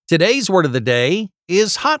Today's word of the day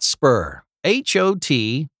is Hotspur,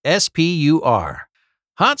 Hotspur.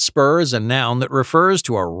 Hotspur is a noun that refers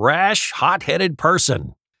to a rash, hot-headed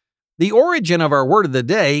person. The origin of our word of the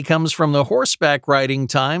day comes from the horseback riding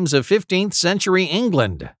times of 15th century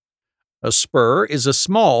England. A spur is a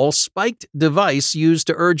small, spiked device used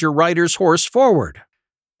to urge a rider's horse forward.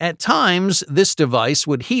 At times, this device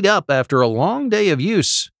would heat up after a long day of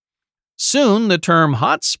use. Soon, the term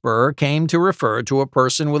Hotspur came to refer to a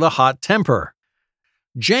person with a hot temper.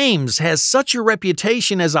 James has such a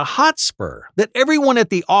reputation as a Hotspur that everyone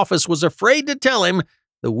at the office was afraid to tell him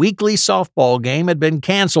the weekly softball game had been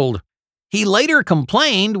canceled. He later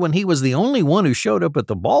complained when he was the only one who showed up at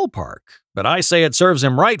the ballpark, but I say it serves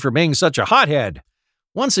him right for being such a hothead.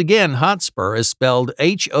 Once again, Hotspur is spelled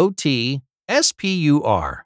Hotspur.